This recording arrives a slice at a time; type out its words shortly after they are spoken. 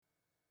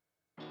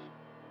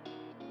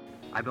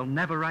I will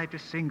never write a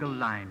single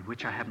line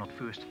which I have not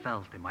first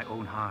felt in my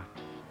own heart.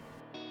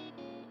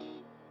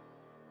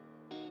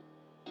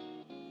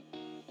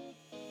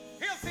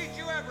 He'll teach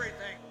you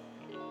everything.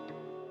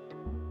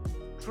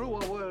 Truer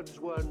words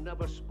were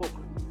never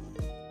spoken.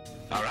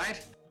 All right.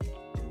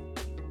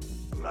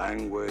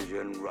 Language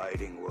and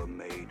writing were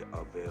made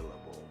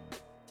available.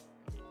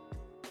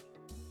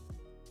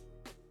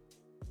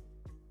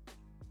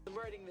 I'm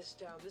writing this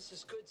down. This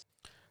is good.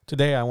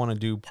 Today, I want to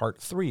do part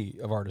 3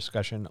 of our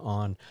discussion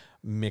on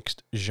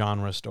mixed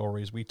genre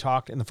stories. We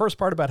talked in the first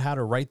part about how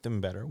to write them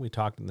better. We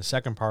talked in the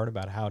second part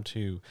about how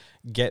to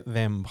get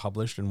them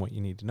published and what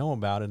you need to know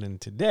about it.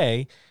 And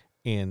today,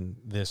 in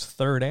this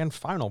third and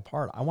final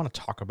part, I want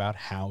to talk about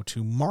how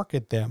to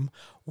market them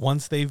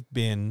once they've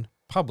been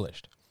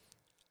published.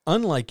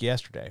 Unlike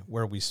yesterday,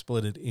 where we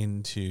split it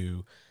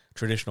into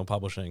traditional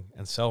publishing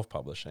and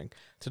self-publishing,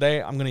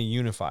 today I'm going to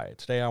unify it.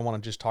 Today I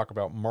want to just talk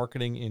about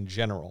marketing in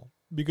general,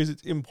 because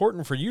it's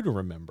important for you to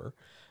remember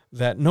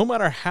that no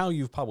matter how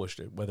you've published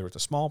it, whether it's a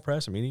small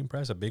press, a medium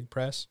press, a big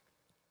press,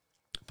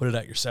 put it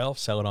out yourself,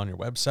 sell it on your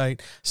website,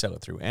 sell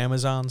it through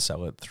Amazon,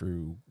 sell it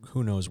through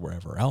who knows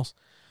wherever else.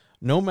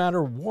 No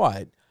matter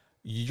what,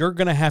 you're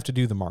going to have to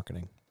do the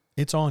marketing.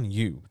 It's on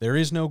you. There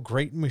is no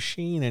great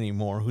machine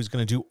anymore who's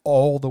going to do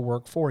all the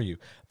work for you.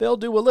 They'll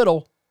do a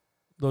little,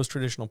 those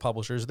traditional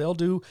publishers. They'll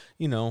do,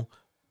 near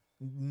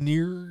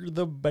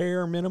the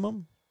bare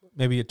minimum,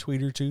 maybe a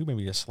tweet or two,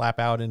 maybe a slap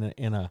out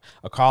in a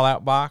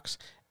call-out box,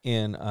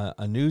 in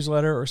a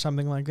newsletter or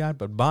something like that.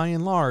 But by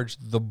and large,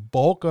 the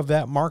bulk of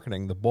that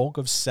marketing, the bulk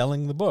of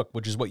selling the book,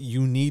 which is what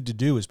you need to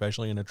do,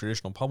 especially in a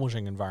traditional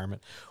publishing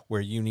environment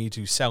where you need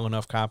to sell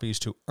enough copies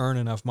to earn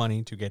enough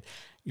money to get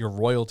your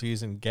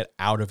royalties and get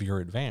out of your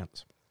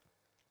advance.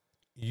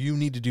 You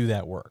need to do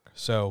that work.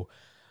 So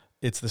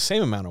it's the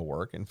same amount of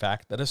work, in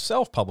fact, that a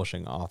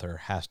self-publishing author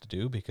has to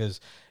do, because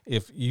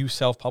if you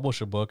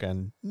self-publish a book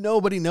and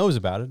nobody knows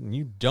about it and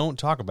you don't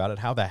talk about it,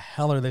 how the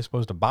hell are they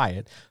supposed to buy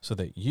it so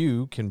that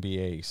you can be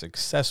a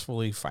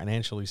successfully,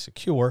 financially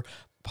secure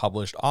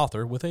published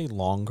author with a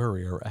long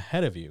career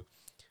ahead of you?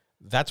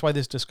 That's why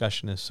this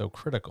discussion is so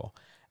critical.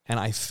 And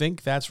I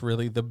think that's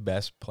really the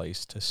best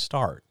place to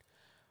start.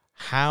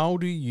 How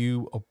do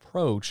you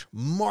approach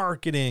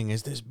marketing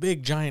as this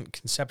big, giant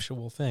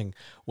conceptual thing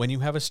when you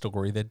have a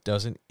story that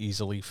doesn't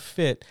easily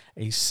fit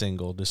a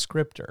single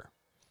descriptor?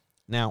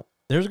 Now,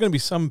 there's going to be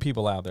some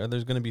people out there,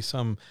 there's going to be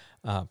some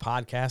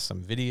podcasts,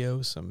 some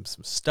videos, some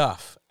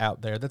stuff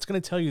out there that's going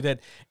to tell you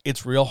that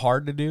it's real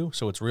hard to do,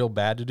 so it's real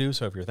bad to do,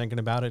 so if you're thinking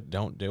about it,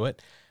 don't do it.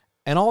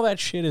 And all that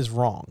shit is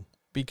wrong,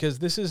 because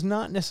this is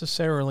not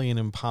necessarily an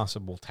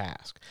impossible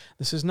task.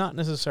 This is not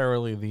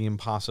necessarily the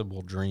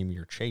impossible dream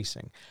you're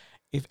chasing.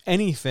 If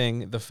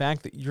anything, the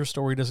fact that your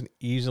story doesn't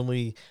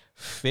easily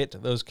fit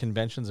those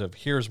conventions of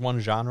here's one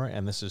genre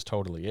and this is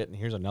totally it, and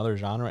here's another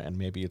genre and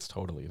maybe it's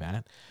totally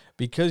that,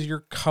 because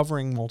you're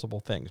covering multiple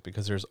things,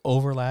 because there's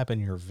overlap in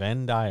your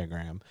Venn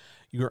diagram,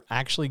 you're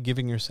actually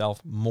giving yourself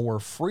more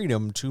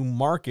freedom to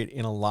market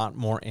in a lot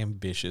more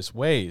ambitious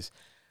ways.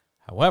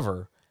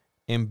 However,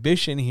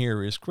 ambition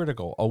here is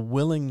critical, a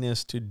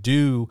willingness to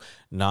do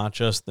not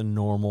just the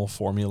normal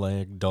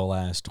formulaic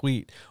dull-ass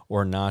tweet,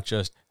 or not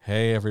just,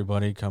 hey,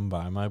 everybody, come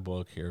buy my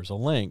book, here's a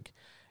link.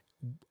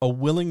 A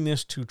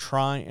willingness to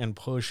try and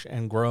push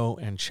and grow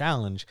and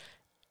challenge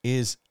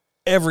is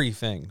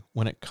everything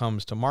when it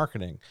comes to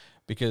marketing,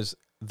 because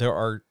there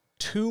are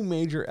two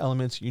major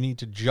elements you need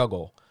to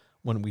juggle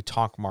when we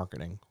talk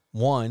marketing.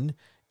 One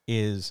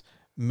is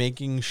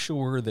making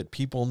sure that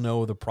people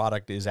know the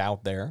product is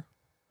out there.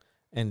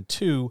 And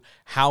two,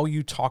 how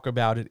you talk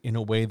about it in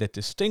a way that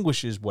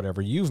distinguishes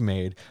whatever you've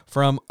made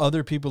from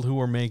other people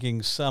who are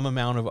making some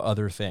amount of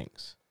other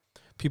things.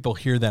 People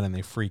hear that and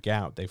they freak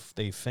out.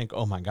 They think,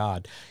 oh my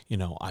God,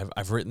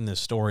 I've written this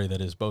story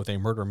that is both a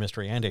murder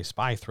mystery and a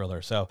spy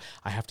thriller, so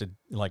I have to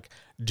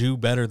do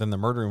better than the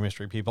murder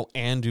mystery people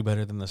and do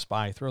better than the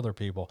spy thriller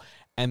people.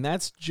 And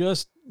that's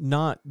just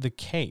not the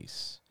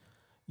case.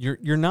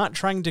 You're not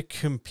trying to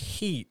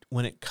compete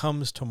when it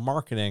comes to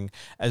marketing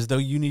as though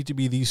you need to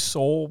be the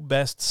sole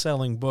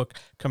best-selling book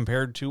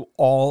compared to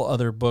all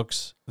other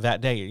books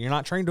that day. You're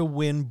not trying to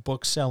win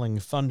book-selling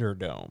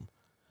Thunderdome.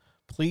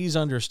 Please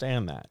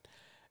understand that.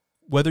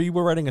 Whether you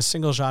were writing a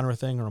single genre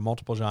thing or a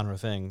multiple genre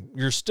thing,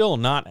 you're still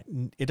not,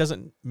 it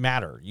doesn't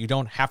matter. You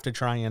don't have to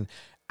try and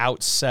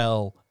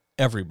outsell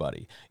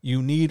everybody.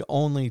 You need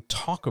only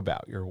talk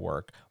about your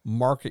work,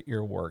 market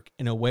your work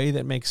in a way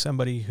that makes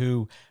somebody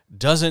who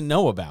doesn't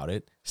know about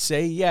it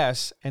say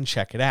yes and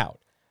check it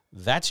out.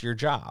 That's your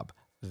job.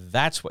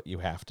 That's what you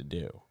have to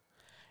do.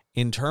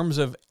 In terms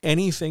of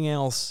anything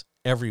else,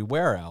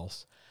 everywhere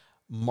else,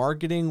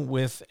 marketing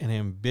with an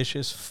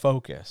ambitious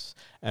focus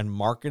and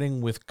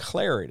marketing with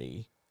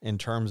clarity in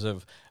terms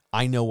of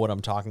I know what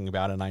I'm talking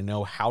about and I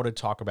know how to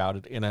talk about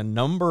it in a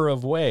number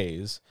of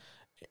ways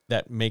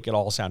that make it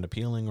all sound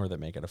appealing or that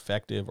make it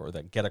effective or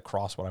that get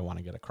across what I want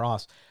to get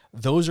across.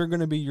 Those are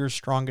going to be your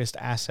strongest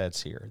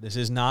assets here. This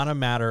is not a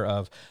matter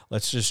of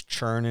let's just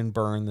churn and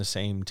burn the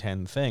same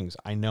 10 things.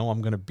 I know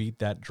I'm going to beat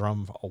that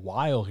drum a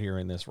while here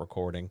in this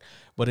recording,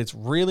 but it's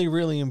really,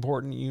 really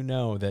important you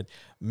know that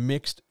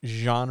mixed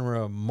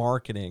genre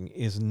marketing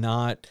is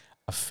not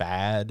a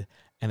fad,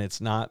 and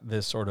it's not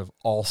this sort of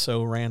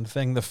also-ran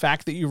thing. The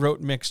fact that you wrote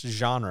mixed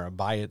genre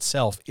by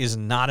itself is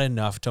not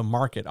enough to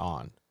market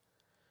on,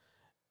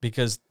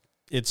 because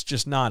it's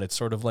just not. It's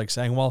sort of like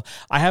saying, well,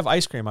 I have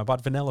ice cream. I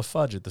bought vanilla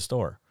fudge at the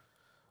store.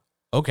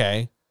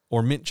 Okay.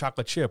 Or mint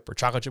chocolate chip or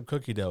chocolate chip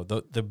cookie dough.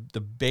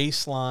 The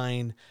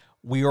baseline,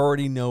 we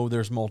already know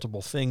there's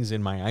multiple things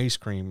in my ice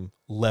cream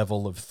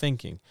level of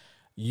thinking.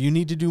 You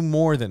need to do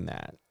more than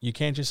that. You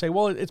can't just say,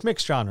 well, it's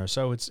mixed genre,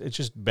 so it's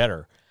just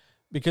better.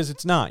 Because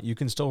it's not. You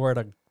can still write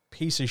a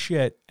piece of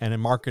shit and then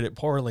market it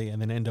poorly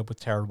and then end up with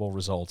terrible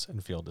results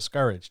and feel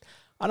discouraged.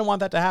 I don't want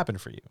that to happen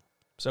for you.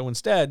 So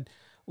instead,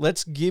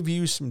 let's give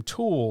you some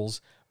tools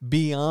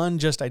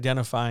beyond just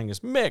identifying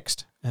as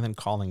mixed and then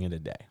calling it a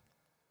day.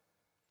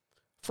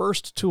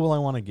 First tool I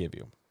want to give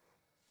you.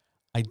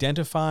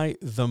 Identify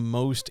the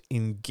most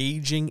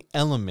engaging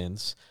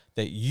elements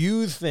that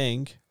you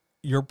think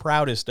you're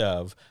proudest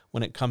of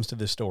when it comes to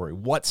this story.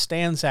 What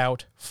stands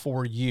out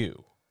for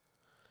you?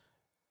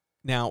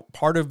 Now,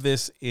 part of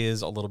this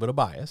is a little bit of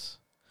bias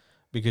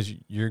because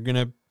you're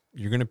going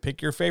to pick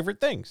your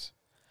favorite things.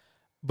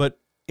 But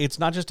it's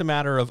not just a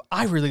matter of,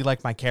 I really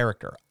like my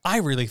character. I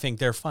really think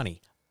they're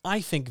funny.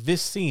 I think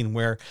this scene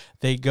where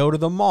they go to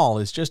the mall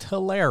is just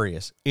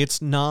hilarious.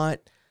 It's not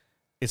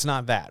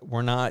that.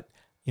 We're not,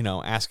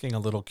 asking a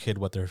little kid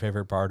what their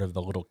favorite part of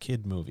the little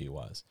kid movie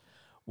was.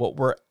 What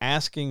we're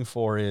asking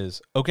for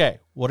is, okay,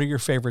 what are your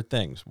favorite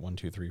things? 1,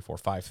 2, 3, 4,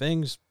 5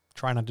 things.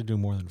 Try not to do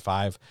more than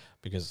 5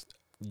 because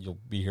you'll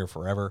be here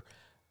forever.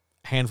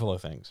 Handful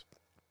of things.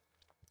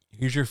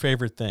 Here's your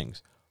favorite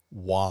things.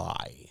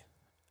 Why?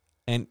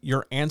 And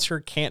your answer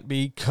can't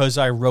be because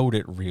I wrote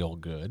it real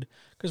good,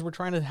 because we're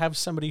trying to have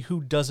somebody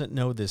who doesn't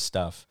know this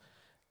stuff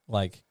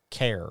like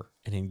care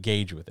and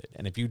engage with it.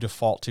 And if you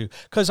default to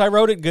because I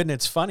wrote it good and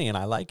it's funny and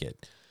I like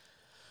it,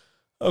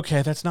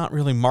 okay, that's not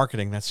really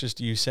marketing. That's just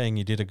you saying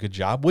you did a good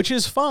job, which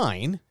is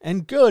fine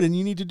and good, and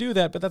you need to do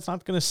that, but that's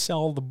not going to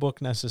sell the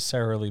book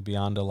necessarily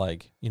beyond to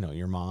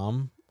your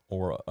mom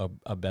or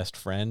a best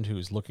friend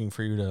who's looking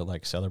for you to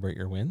celebrate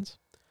your wins.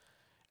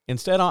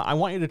 Instead, I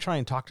want you to try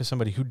and talk to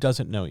somebody who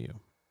doesn't know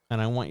you.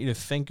 And I want you to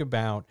think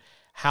about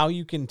how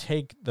you can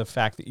take the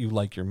fact that you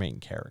like your main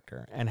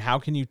character and how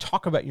can you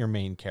talk about your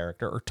main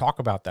character or talk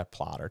about that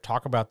plot or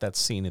talk about that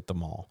scene at the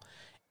mall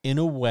in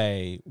a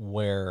way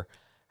where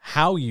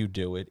how you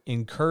do it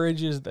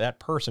encourages that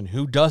person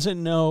who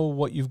doesn't know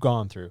what you've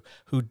gone through,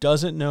 who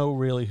doesn't know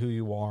really who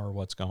you are or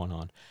what's going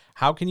on.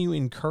 How can you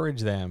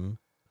encourage them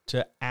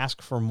to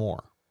ask for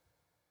more?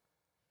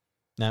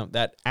 Now,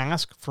 that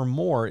ask for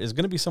more is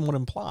going to be somewhat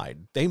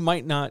implied. They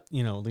might not,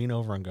 lean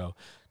over and go,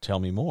 tell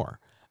me more.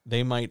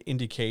 They might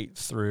indicate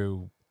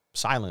through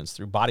silence,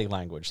 through body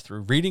language,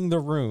 through reading the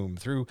room,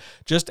 through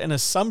just an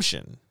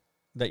assumption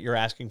that you're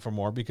asking for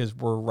more because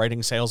we're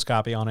writing sales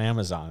copy on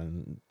Amazon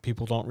and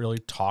people don't really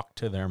talk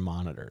to their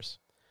monitors.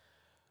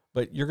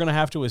 But you're going to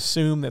have to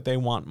assume that they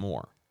want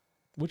more,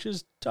 which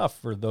is tough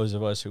for those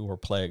of us who are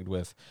plagued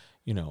with,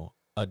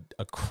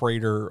 a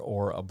crater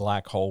or a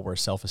black hole where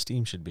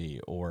self-esteem should be,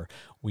 or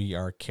we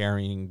are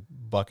carrying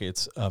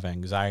buckets of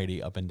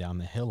anxiety up and down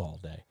the hill all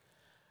day.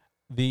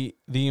 The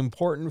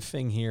important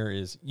thing here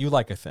is you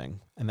like a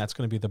thing, and that's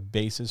going to be the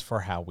basis for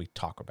how we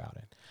talk about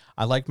it.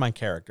 I like my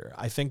character.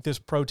 I think this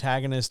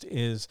protagonist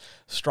is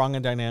strong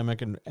and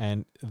dynamic,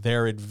 and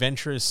their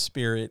adventurous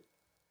spirit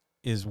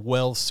is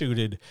well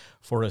suited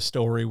for a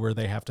story where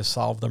they have to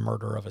solve the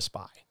murder of a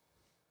spy.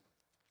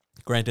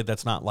 Granted,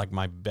 that's not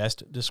my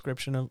best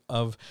description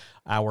of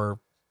our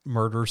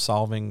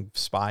murder-solving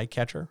spy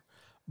catcher,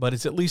 but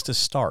it's at least a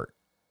start.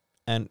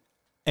 And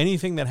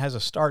anything that has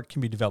a start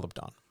can be developed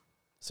on.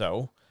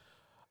 So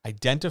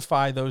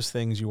identify those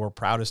things you are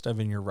proudest of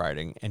in your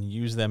writing and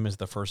use them as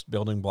the first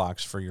building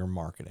blocks for your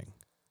marketing.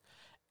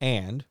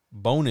 And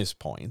bonus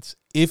points,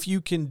 if you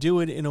can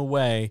do it in a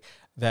way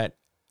that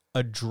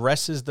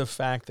addresses the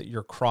fact that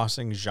you're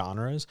crossing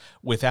genres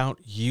without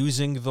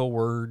using the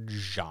word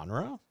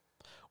genre,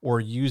 or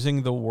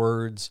using the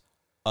words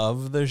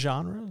of the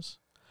genres,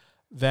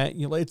 that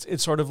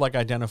it's sort of like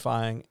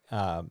identifying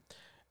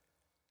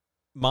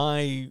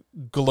my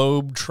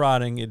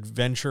globe-trotting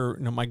adventure.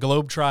 My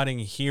globe-trotting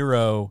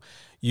hero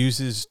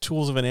uses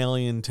tools of an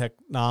alien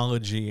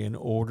technology in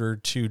order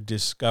to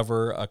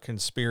discover a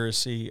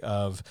conspiracy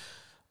of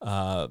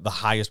the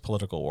highest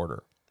political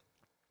order.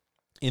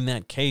 In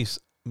that case,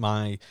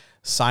 my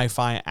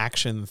sci-fi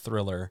action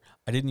thriller,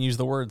 I didn't use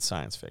the word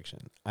science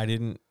fiction. I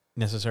didn't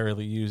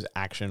necessarily use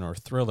action or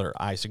thriller.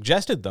 I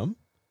suggested them,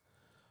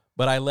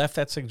 but I left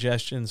that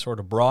suggestion sort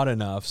of broad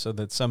enough so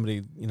that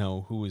somebody,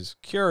 who is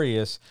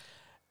curious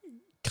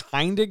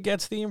kind of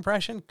gets the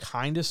impression,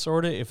 kind of,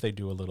 sort of, if they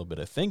do a little bit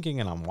of thinking,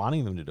 and I'm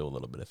wanting them to do a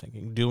little bit of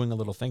thinking, doing a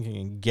little thinking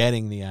and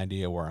getting the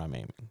idea where I'm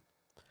aiming.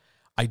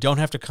 I don't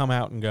have to come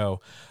out and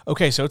go,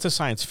 okay, so it's a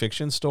science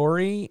fiction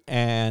story,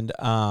 and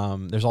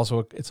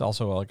it's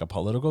also like a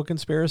political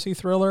conspiracy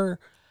thriller.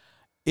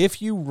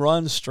 If you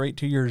run straight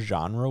to your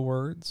genre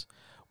words,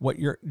 what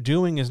you're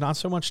doing is not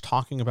so much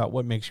talking about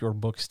what makes your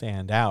book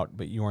stand out,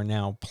 but you are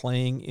now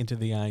playing into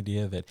the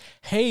idea that,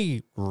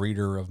 hey,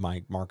 reader of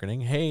my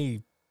marketing,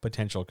 hey,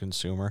 potential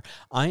consumer,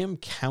 I am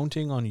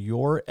counting on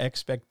your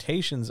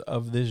expectations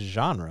of this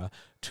genre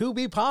to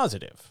be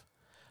positive.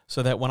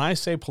 So that when I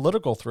say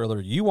political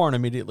thriller, you aren't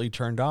immediately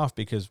turned off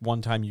because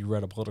one time you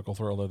read a political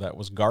thriller that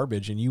was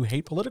garbage and you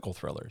hate political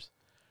thrillers.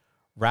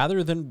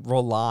 Rather than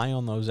rely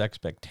on those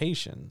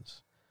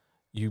expectations,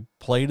 you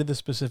play to the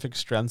specific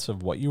strengths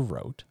of what you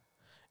wrote,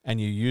 and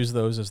you use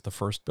those as the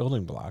first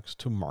building blocks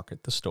to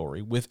market the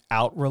story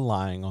without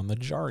relying on the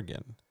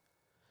jargon.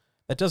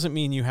 That doesn't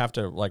mean you have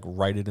to like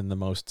write it in the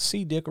most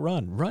see Dick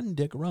run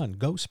Dick run,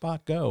 go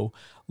Spot go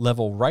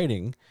level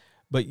writing,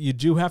 but you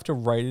do have to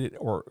write it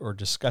or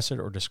discuss it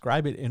or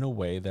describe it in a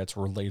way that's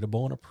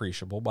relatable and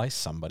appreciable by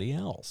somebody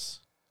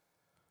else.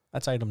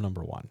 That's item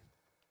number 1.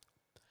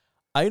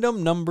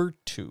 Item number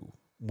 2,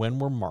 when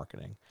we're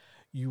marketing,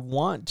 you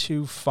want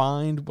to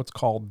find what's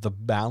called the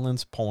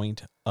balance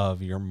point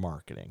of your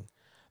marketing.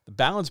 The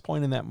balance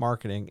point in that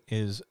marketing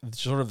is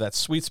sort of that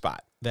sweet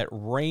spot, that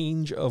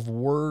range of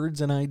words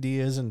and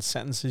ideas and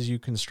sentences you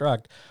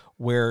construct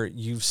where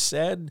you've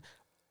said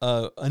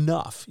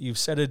enough. You've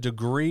said a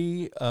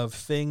degree of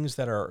things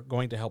that are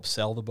going to help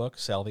sell the book,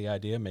 sell the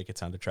idea, make it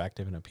sound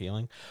attractive and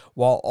appealing,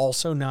 while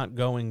also not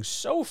going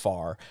so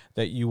far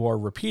that you are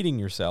repeating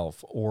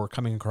yourself or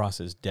coming across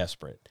as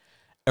desperate.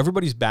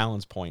 Everybody's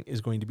balance point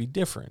is going to be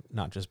different,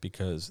 not just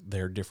because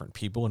they're different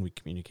people and we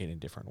communicate in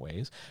different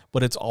ways,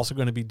 but it's also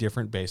going to be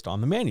different based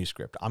on the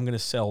manuscript. I'm going to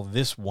sell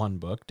this one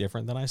book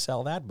different than I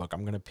sell that book.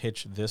 I'm going to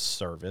pitch this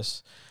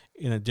service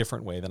in a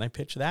different way than I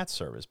pitch that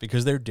service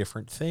because they're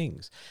different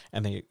things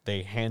and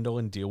they handle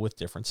and deal with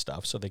different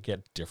stuff, so they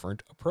get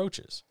different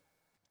approaches.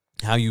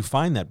 How you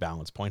find that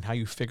balance point, how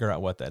you figure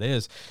out what that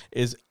is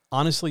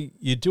honestly,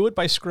 you do it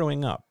by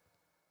screwing up.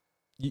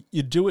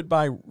 You do it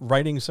by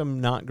writing some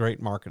not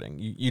great marketing.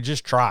 You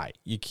just try.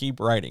 You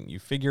keep writing. You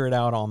figure it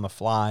out on the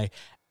fly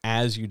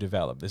as you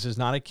develop. This is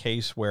not a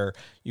case where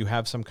you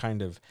have some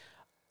kind of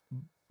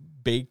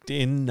baked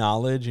in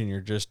knowledge and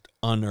you're just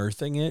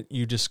unearthing it.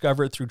 You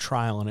discover it through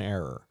trial and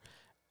error.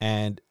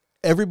 And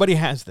everybody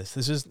has this.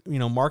 This is,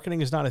 marketing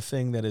is not a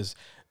thing that is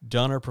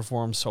done or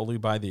performed solely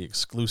by the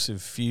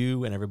exclusive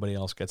few and everybody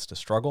else gets to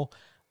struggle.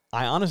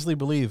 I honestly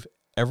believe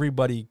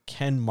everybody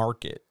can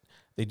market.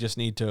 They just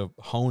need to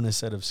hone a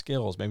set of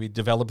skills, maybe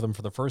develop them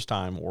for the first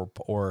time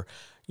or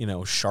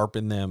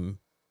sharpen them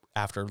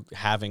after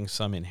having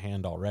some in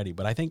hand already.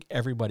 But I think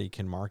everybody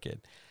can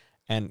market.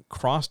 And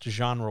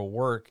cross-genre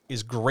work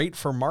is great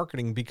for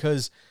marketing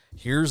because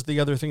here's the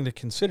other thing to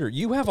consider.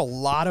 You have a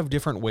lot of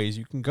different ways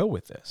you can go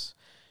with this.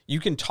 You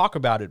can talk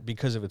about it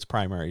because of its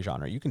primary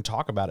genre. You can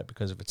talk about it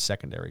because of its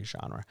secondary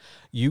genre.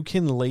 You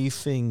can lay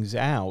things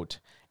out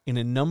in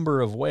a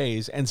number of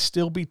ways and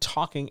still be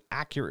talking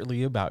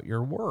accurately about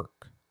your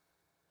work.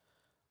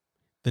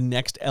 The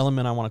next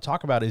element I want to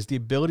talk about is the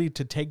ability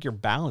to take your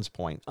balance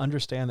point,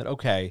 understand that,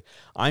 okay,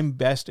 I'm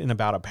best in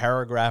about a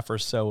paragraph or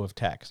so of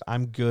text.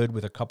 I'm good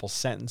with a couple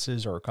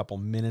sentences or a couple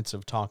minutes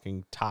of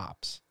talking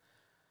tops.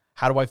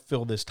 How do I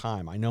fill this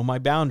time? I know my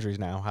boundaries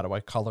now. How do I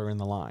color in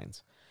the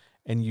lines?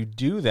 And you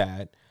do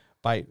that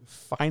by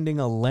finding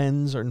a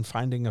lens and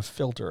finding a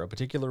filter, a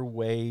particular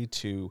way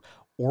to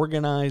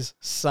organize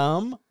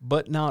some,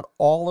 but not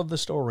all of the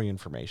story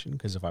information,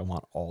 because if I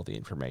want all the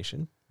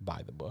information,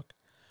 buy the book.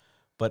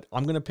 But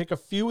I'm going to pick a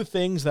few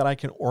things that I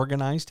can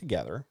organize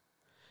together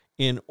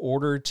in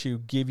order to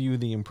give you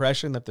the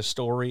impression that the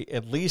story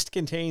at least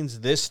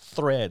contains this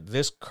thread,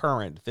 this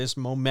current, this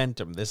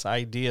momentum, this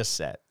idea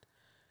set,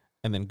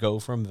 and then go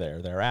from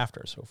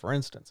thereafter. So for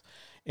instance,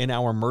 in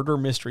our murder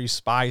mystery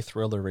spy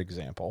thriller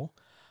example,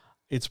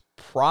 it's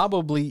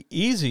probably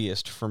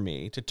easiest for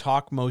me to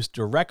talk most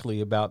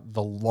directly about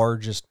the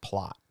largest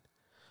plot.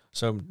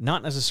 So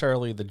not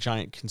necessarily the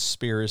giant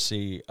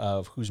conspiracy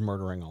of who's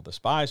murdering all the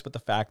spies, but the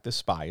fact the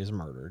spy is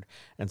murdered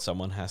and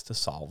someone has to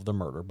solve the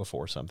murder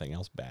before something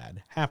else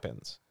bad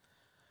happens.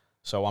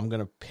 So I'm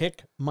going to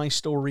pick my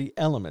story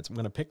elements. I'm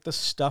going to pick the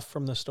stuff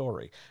from the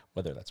story,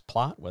 whether that's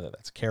plot, whether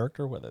that's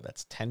character, whether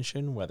that's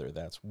tension, whether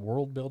that's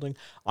world building.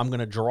 I'm going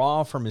to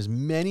draw from as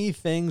many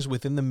things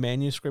within the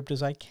manuscript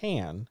as I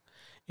can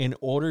in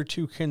order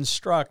to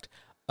construct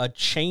a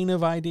chain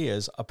of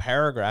ideas, a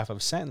paragraph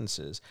of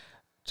sentences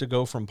to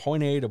go from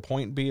point A to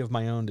point B of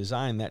my own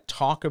design that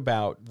talk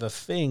about the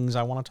things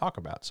I want to talk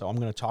about. So I'm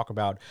going to talk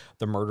about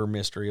the murder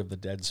mystery of the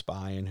dead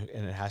spy and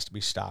it has to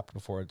be stopped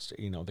before it's,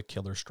 the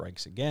killer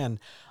strikes again.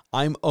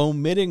 I'm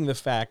omitting the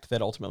fact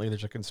that ultimately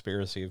there's a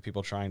conspiracy of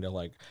people trying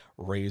to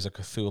raise a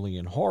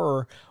Cthulhian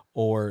horror,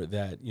 or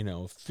that,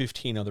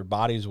 15 other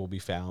bodies will be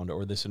found,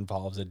 or this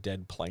involves a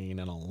dead plane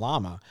and a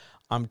llama.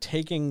 I'm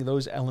taking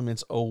those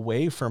elements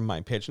away from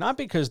my pitch, not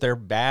because they're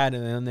bad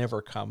and they'll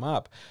never come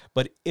up,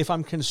 but if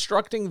I'm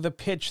constructing the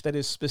pitch that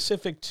is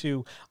specific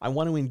to, I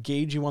want to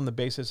engage you on the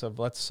basis of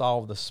let's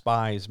solve the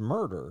spy's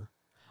murder,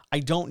 I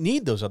don't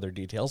need those other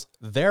details.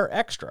 They're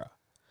extra.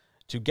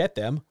 To get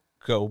them,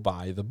 go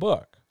buy the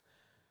book.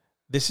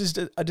 This is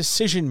a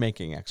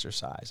decision-making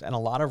exercise, and a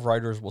lot of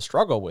writers will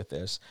struggle with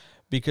this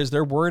because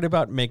they're worried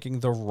about making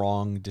the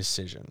wrong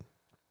decision.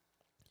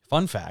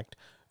 Fun fact,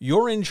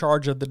 you're in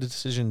charge of the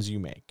decisions you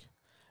make.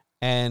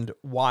 And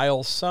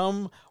while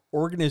some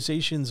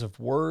organizations of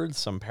words,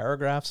 some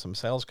paragraphs, some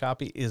sales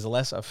copy is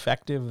less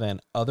effective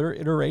than other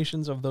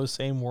iterations of those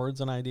same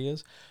words and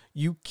ideas,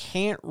 you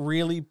can't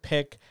really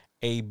pick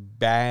a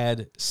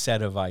bad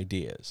set of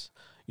ideas.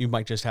 You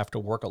might just have to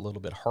work a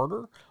little bit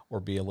harder or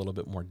be a little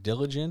bit more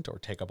diligent or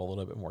take up a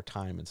little bit more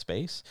time and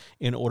space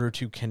in order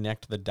to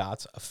connect the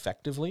dots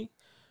effectively.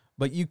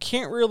 But you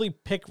can't really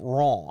pick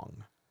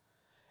wrong.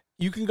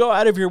 You can go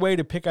out of your way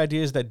to pick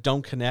ideas that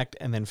don't connect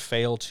and then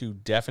fail to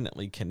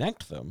definitely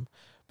connect them.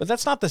 But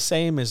that's not the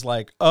same as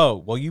like, oh,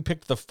 well, you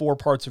picked the 4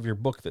 parts of your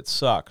book that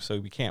suck, so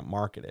we can't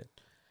market it.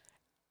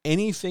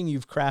 Anything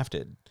you've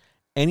crafted,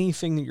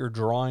 anything that you're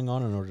drawing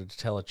on in order to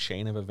tell a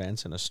chain of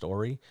events in a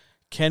story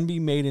can be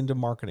made into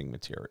marketing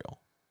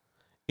material.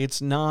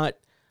 It's not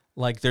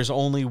like there's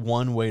only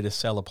one way to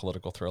sell a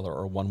political thriller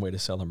or one way to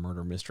sell a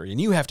murder mystery, and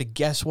you have to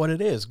guess what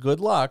it is. Good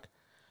luck.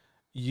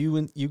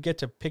 You get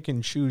to pick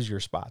and choose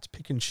your spots,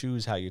 pick and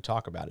choose how you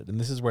talk about it. And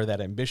this is where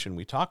that ambition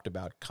we talked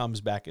about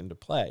comes back into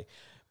play,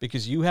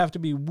 because you have to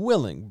be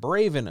willing,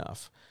 brave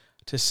enough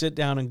to sit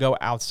down and go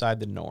outside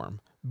the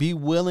norm. Be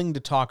willing to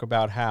talk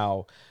about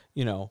how,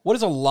 what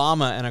does a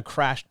llama and a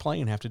crashed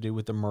plane have to do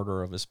with the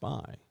murder of a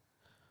spy?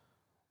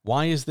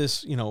 Why is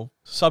this,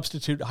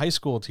 substitute high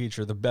school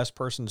teacher the best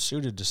person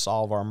suited to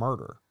solve our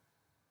murder?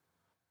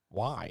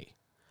 Why?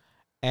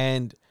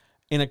 And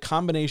in a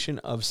combination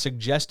of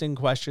suggesting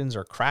questions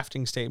or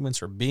crafting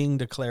statements or being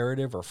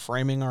declarative or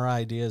framing our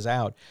ideas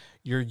out,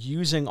 you're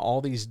using all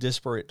these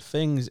disparate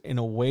things in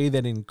a way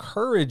that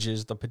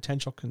encourages the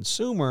potential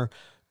consumer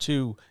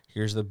to,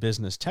 here's the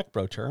business tech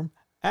bro term,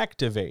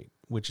 activate,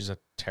 which is a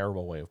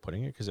terrible way of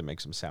putting it because it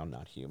makes them sound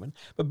not human.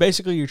 But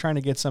basically, you're trying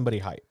to get somebody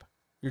hype.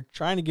 You're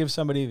trying to give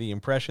somebody the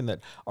impression that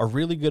a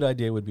really good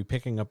idea would be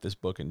picking up this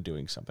book and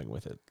doing something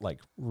with it, like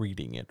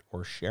reading it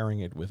or sharing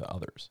it with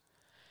others.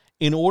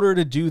 In order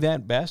to do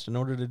that best, in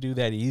order to do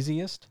that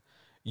easiest,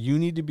 you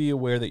need to be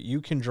aware that you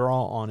can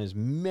draw on as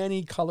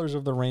many colors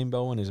of the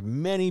rainbow and as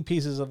many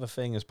pieces of the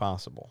thing as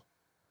possible.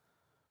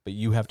 But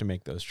you have to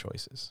make those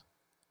choices.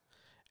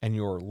 And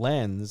your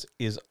lens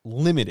is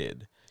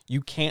limited.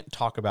 You can't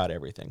talk about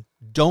everything.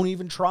 Don't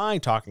even try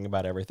talking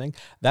about everything.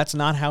 That's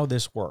not how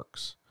this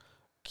works.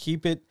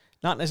 Keep it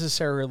not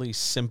necessarily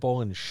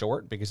simple and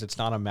short, because it's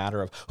not a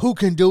matter of who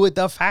can do it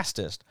the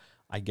fastest.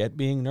 I get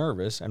being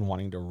nervous and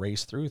wanting to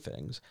race through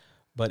things.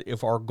 But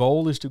if our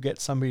goal is to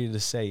get somebody to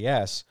say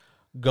yes,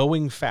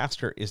 going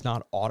faster is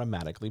not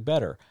automatically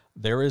better.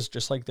 There is,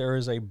 just like there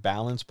is a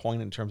balance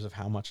point in terms of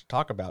how much to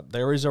talk about,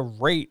 there is a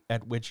rate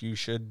at which you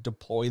should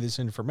deploy this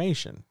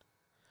information.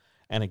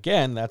 And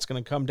again, that's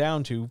going to come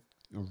down to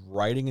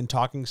writing and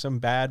talking some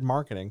bad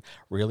marketing,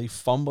 really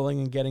fumbling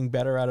and getting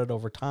better at it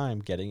over time,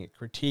 getting it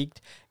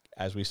critiqued.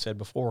 As we said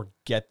before,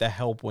 get the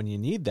help when you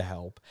need the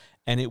help,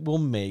 and it will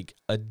make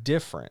a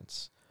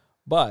difference.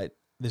 But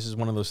this is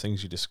one of those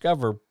things you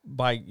discover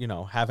by,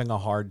 having a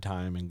hard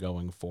time and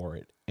going for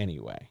it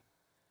anyway.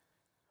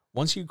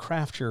 Once you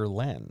craft your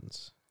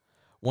lens,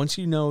 once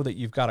you know that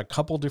you've got a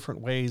couple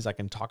different ways I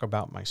can talk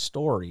about my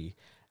story,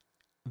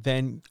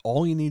 then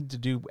all you need to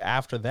do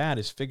after that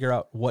is figure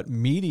out what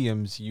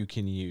mediums you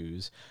can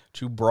use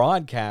to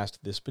broadcast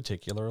this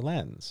particular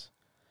lens.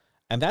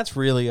 And that's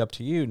really up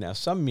to you. Now,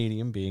 some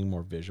medium, being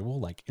more visual,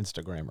 like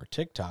Instagram or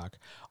TikTok,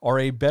 are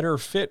a better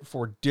fit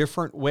for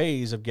different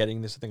ways of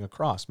getting this thing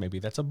across. Maybe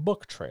that's a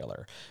book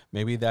trailer.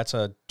 Maybe that's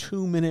a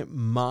 2-minute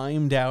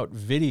mimed out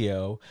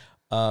video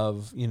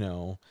of,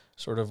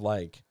 sort of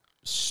like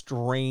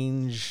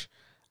strange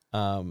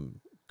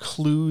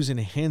clues and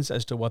hints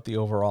as to what the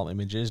overall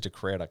image is to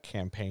create a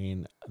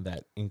campaign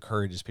that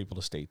encourages people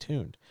to stay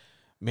tuned.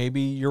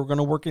 Maybe you're going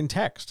to work in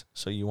text,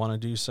 so you want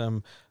to do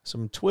some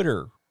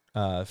Twitter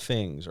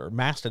things or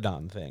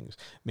Mastodon things.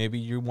 Maybe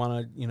you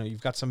want to,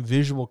 you've got some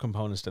visual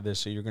components to this,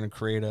 so you're going to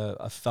create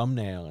a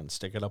thumbnail and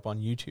stick it up on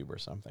YouTube or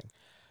something.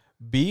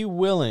 Be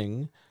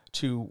willing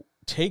to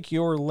take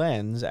your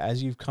lens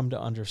as you've come to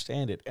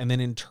understand it and then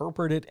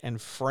interpret it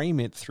and frame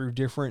it through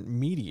different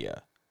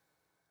media.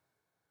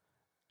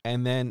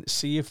 And then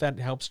see if that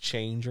helps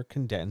change or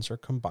condense or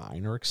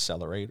combine or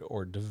accelerate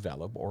or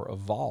develop or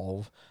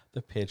evolve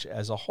the pitch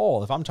as a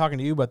whole. If I'm talking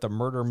to you about the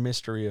murder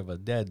mystery of a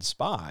dead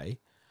spy,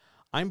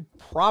 I'm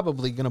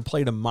probably going to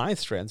play to my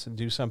strengths and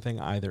do something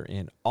either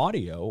in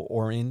audio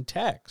or in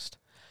text,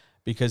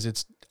 because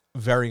it's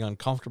very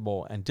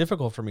uncomfortable and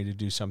difficult for me to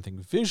do something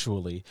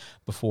visually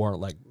before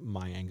like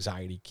my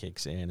anxiety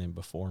kicks in and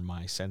before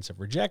my sense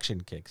of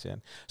rejection kicks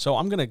in. So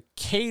I'm going to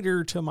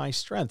cater to my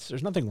strengths.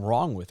 There's nothing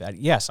wrong with that.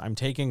 Yes, I'm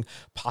taking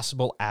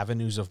possible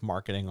avenues of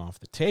marketing off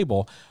the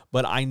table,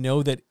 but I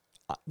know that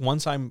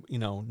once I'm,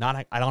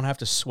 I don't have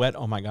to sweat,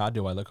 oh my God,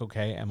 do I look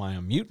okay? Am I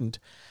a mutant?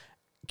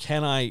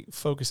 Can I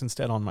focus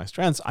instead on my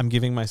strengths? I'm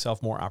giving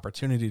myself more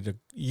opportunity to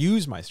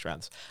use my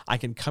strengths. I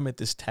can come at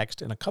this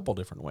text in a couple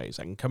different ways.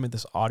 I can come at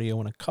this audio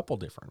in a couple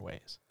different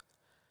ways.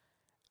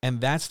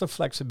 And that's the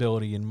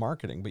flexibility in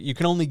marketing. But you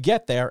can only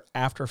get there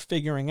after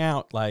figuring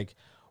out like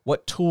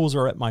what tools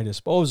are at my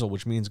disposal,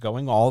 which means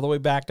going all the way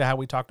back to how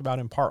we talked about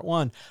in part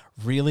 1,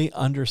 really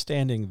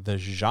understanding the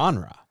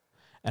genre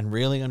and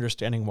really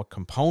understanding what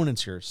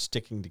components you're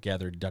sticking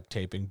together, duct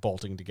taping,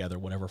 bolting together,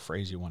 whatever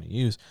phrase you want to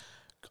use.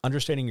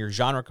 Understanding your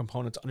genre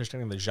components,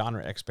 understanding the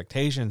genre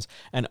expectations,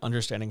 and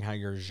understanding how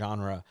your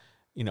genre,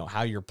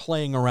 how you're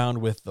playing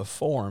around with the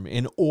form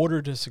in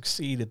order to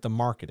succeed at the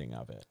marketing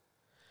of it.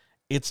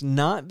 It's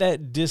not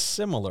that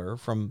dissimilar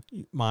from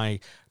my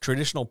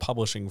traditional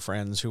publishing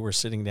friends who were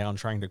sitting down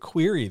trying to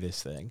query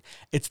this thing.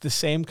 It's the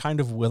same kind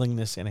of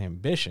willingness and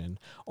ambition,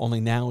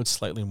 only now it's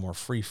slightly more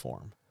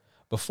freeform.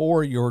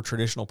 Before, your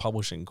traditional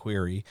publishing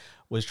query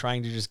was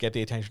trying to just get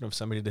the attention of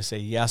somebody to say,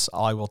 yes,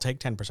 I will take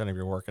 10% of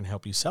your work and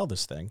help you sell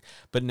this thing.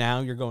 But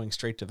now you're going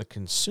straight to the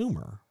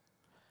consumer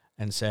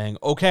and saying,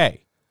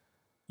 okay,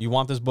 you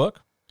want this book?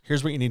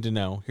 Here's what you need to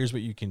know. Here's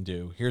what you can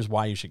do. Here's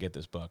why you should get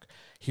this book.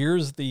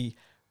 Here's the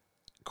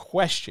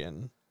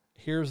question.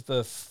 Here's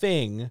the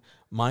thing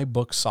my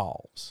book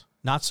solves.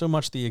 Not so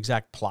much the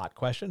exact plot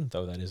question,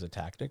 though that is a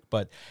tactic,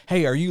 but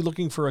hey, are you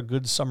looking for a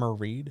good summer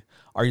read?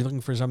 Are you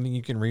looking for something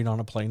you can read on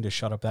a plane to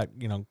shut up that,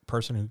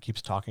 person who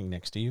keeps talking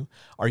next to you?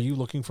 Are you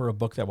looking for a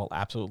book that will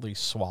absolutely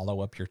swallow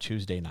up your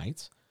Tuesday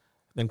nights?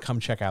 Then come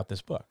check out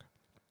this book.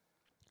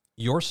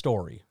 Your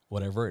story,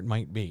 whatever it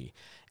might be,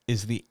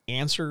 is the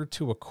answer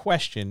to a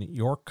question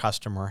your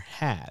customer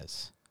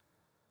has.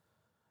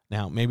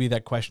 Now, maybe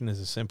that question is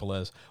as simple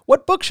as,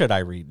 what book should I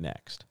read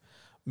next?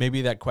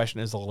 Maybe that question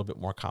is a little bit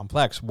more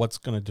complex. What's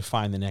going to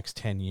define the next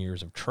 10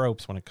 years of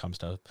tropes when it comes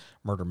to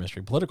murder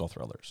mystery political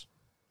thrillers?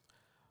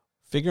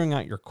 Figuring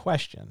out your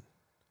question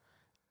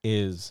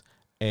is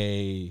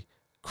a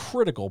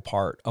critical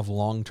part of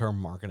long-term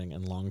marketing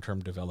and long-term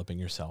developing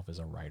yourself as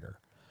a writer.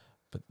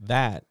 But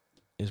that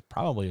is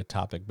probably a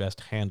topic best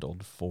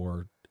handled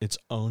for its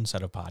own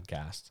set of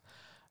podcasts.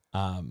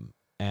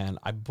 And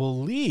I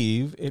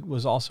believe it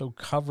was also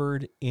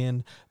covered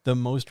in the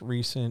most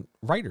recent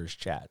writer's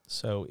chat.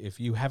 So if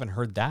you haven't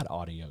heard that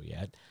audio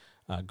yet,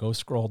 go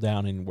scroll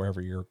down in wherever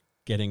you're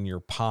getting your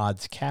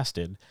pods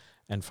casted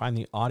and find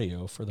the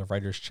audio for the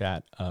writer's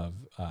chat of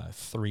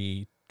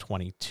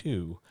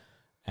 322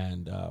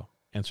 and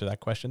answer that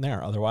question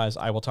there. Otherwise,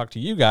 I will talk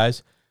to you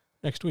guys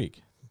next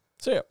week.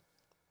 See ya.